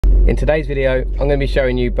In today's video, I'm going to be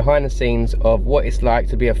showing you behind the scenes of what it's like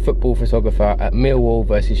to be a football photographer at Millwall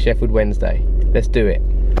versus Sheffield Wednesday. Let's do it.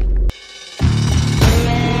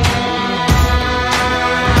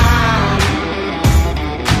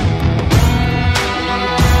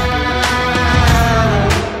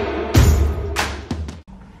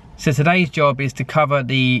 So today's job is to cover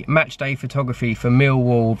the match day photography for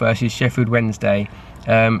Millwall versus Sheffield Wednesday.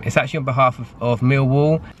 It's actually on behalf of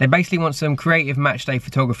Millwall. They basically want some creative match day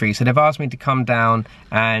photography, so they've asked me to come down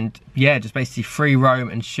and just basically free roam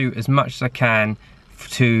and shoot as much as I can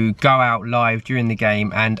to go out live during the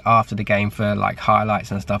game and after the game for like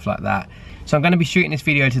highlights and stuff like that. So I'm going to be shooting this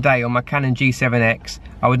video today on my Canon G7X.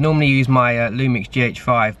 I would normally use my LUMIX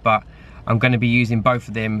GH5, but I'm going to be using both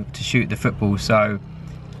of them to shoot the football. So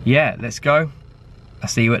yeah, let's go. I'll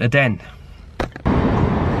see you at the den.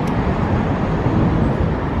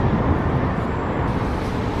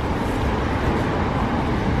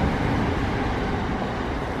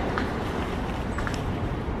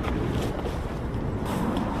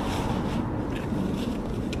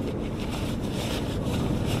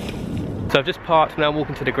 So I've just parked, now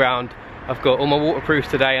walking to the ground. I've got all my waterproofs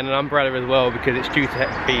today and an umbrella as well because it's due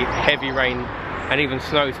to be heavy rain and even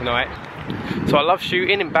snow tonight. So I love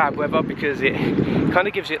shooting in bad weather because it kind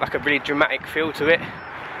of gives it like a really dramatic feel to it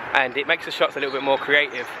and it makes the shots a little bit more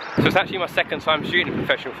creative. So it's actually my second time shooting a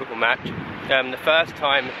professional football match. The first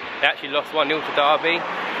time they actually lost 1-0 to Derby,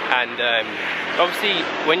 and obviously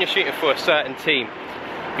when you're shooting for a certain team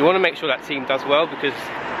you want to make sure that team does well because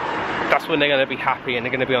that's when they're going to be happy and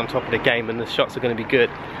they're going to be on top of the game and the shots are going to be good.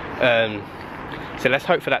 So let's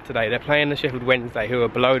hope for that today. They're playing the Sheffield Wednesday, who are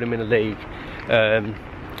below them in the league.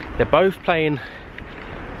 They're both playing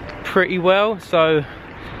pretty well, so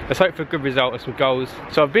let's hope for a good result and some goals.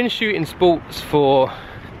 So I've been shooting sports for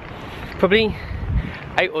probably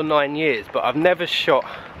 8 or 9 years, but I've never shot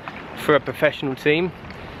for a professional team.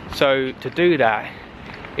 So to do that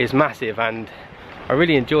is massive and I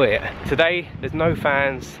really enjoy it. Today there's no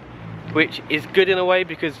fans, which is good in a way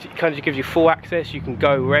because it kind of gives you full access. You can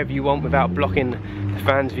go wherever you want without blocking the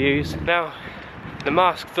fans' views. Now, the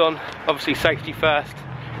mask's on, obviously safety first.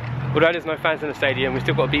 Although there's no fans in the stadium, we've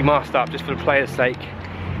still got to be masked up just for the players' sake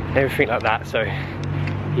and everything like that. So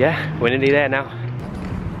yeah, we're nearly there now.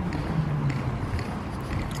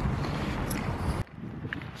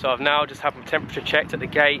 So I've now just had my temperature checked at the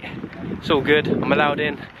gate. It's all good, I'm allowed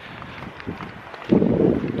in.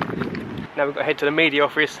 Now we've got to head to the media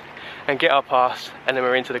office and get our pass, and then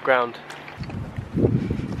we're into the ground.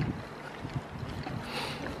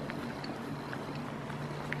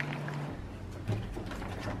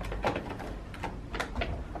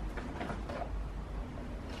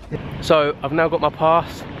 So I've now got my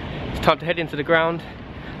pass. It's time to head into the ground,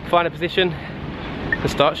 find a position and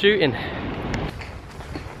start shooting.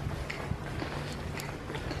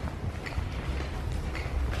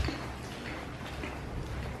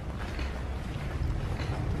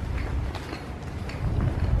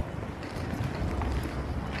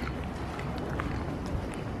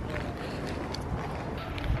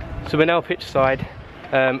 So we're now pitch side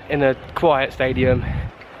in a quiet stadium.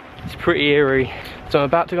 It's pretty eerie. So I'm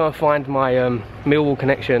about to go and find my Millwall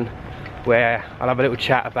connection where I'll have a little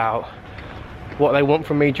chat about what they want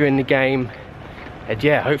from me during the game. And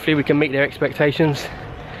yeah, hopefully we can meet their expectations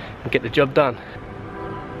and get the job done.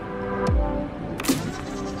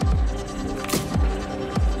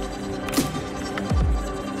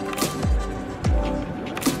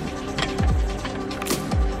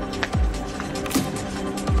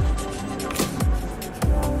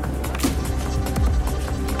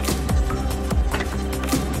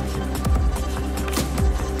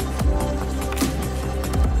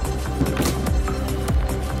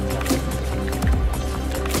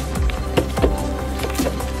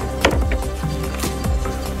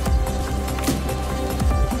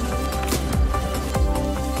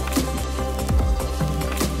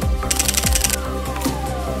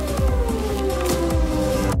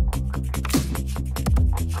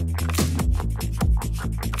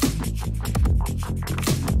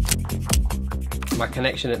 My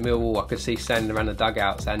connection at Millwall, I could see standing around the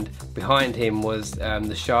dugouts, and behind him was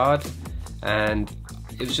the Shard, and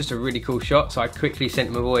it was just a really cool shot. So I quickly sent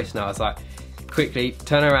him a voice and I was like, quickly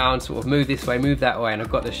turn around, sort of move this way, move that way, and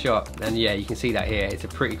I've got the shot. And yeah, you can see that here, it's a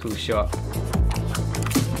pretty cool shot.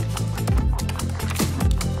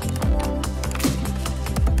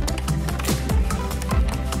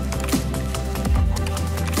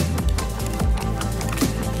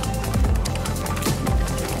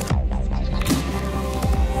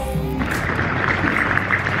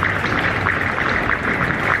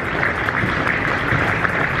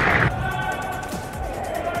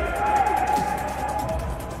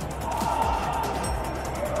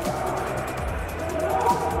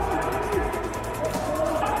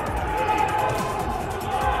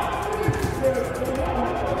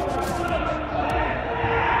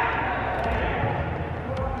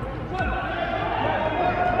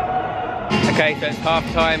 Okay, so it's half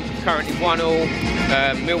time, it's currently 1-1.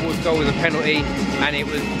 Millwall's goal was a penalty and it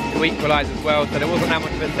was to equalise as well, so there wasn't that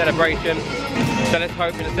much of a celebration. So let's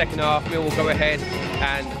hope in the second half Millwall go ahead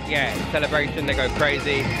and yeah, celebration, they go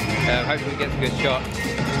crazy. Hopefully we get some good shots.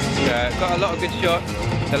 Got a lot of good shots.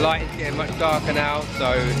 The light is getting much darker now,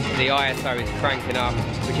 so the ISO is cranking up,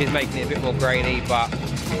 which is making it a bit more grainy, but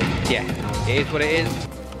yeah, it is what it is.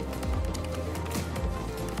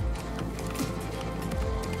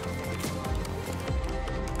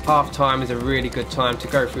 Half time is a really good time to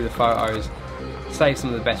go through the photos, save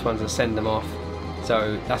some of the best ones and send them off.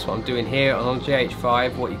 So that's what I'm doing here on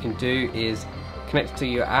GH5. What you can do is connect to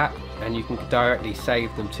your app and you can directly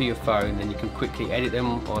save them to your phone, then you can quickly edit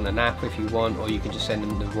them on an app if you want, or you can just send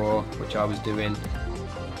them to RAW, which I was doing.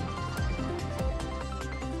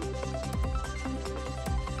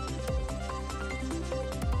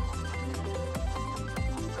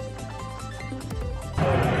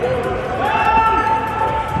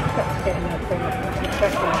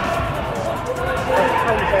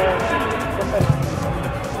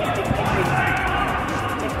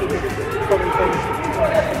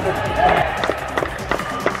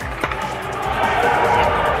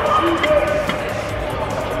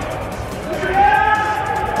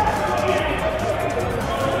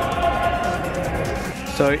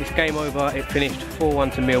 So it's game over, it finished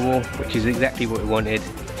 4-1 to Millwall, which is exactly what we wanted.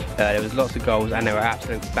 There was lots of goals and there were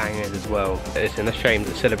absolute bangers as well. It's a shame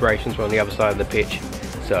that celebrations were on the other side of the pitch,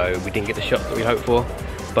 so we didn't get the shots that we hoped for,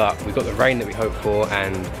 but we got the rain that we hoped for,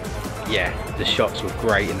 and yeah, the shots were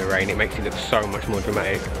great in the rain. It makes it look so much more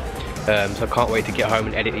dramatic. So I can't wait to get home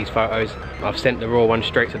and edit these photos. I've sent the raw ones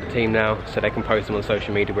straight to the team now, so they can post them on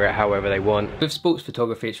social media however they want. With sports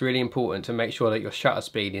photography, it's really important to make sure that your shutter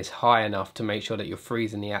speed is high enough to make sure that you're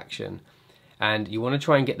freezing the action. And you want to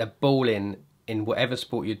try and get the ball in whatever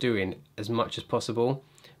sport you're doing as much as possible,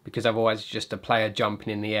 because otherwise it's just a player jumping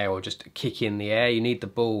in the air or just a kick in the air. You need the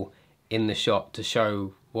ball in the shot to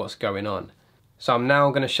show what's going on. So I'm now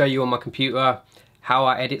going to show you on my computer how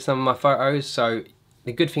I edit some of my photos. So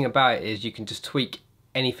the good thing about it is you can just tweak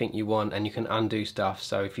anything you want and you can undo stuff,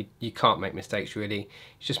 so if you can't make mistakes really.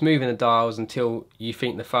 It's just moving the dials until you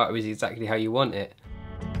think the photo is exactly how you want it.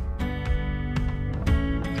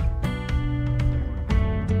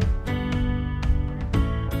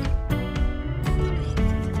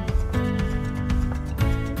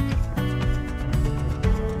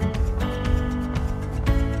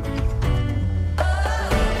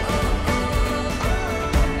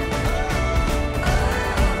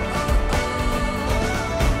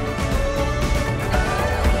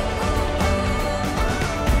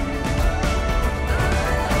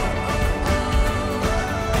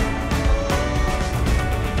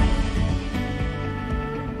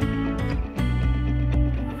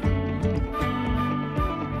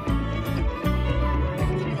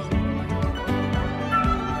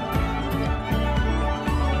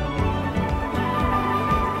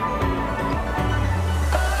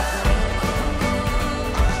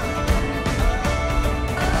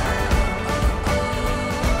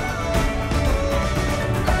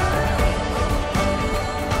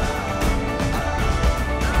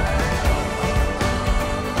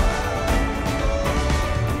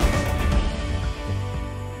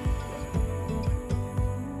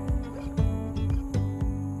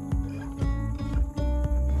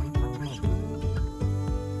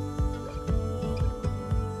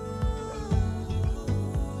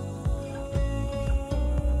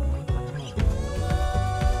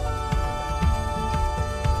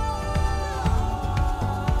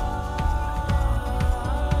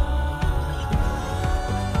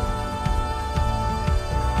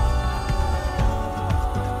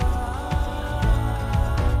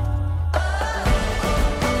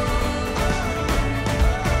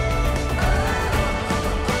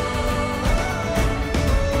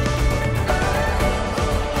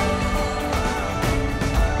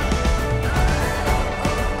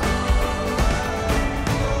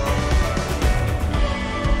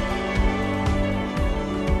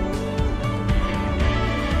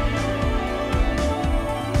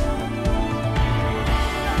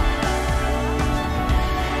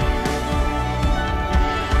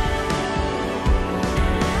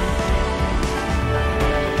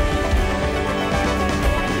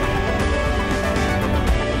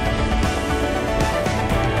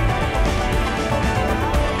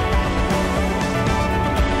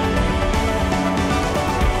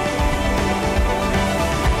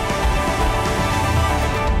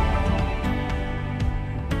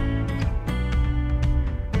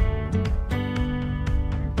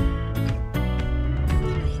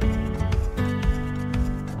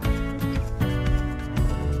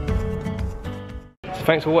 So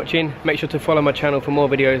thanks for watching. Make sure to follow my channel for more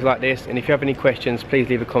videos like this, and if you have any questions, please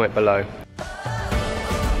leave a comment below.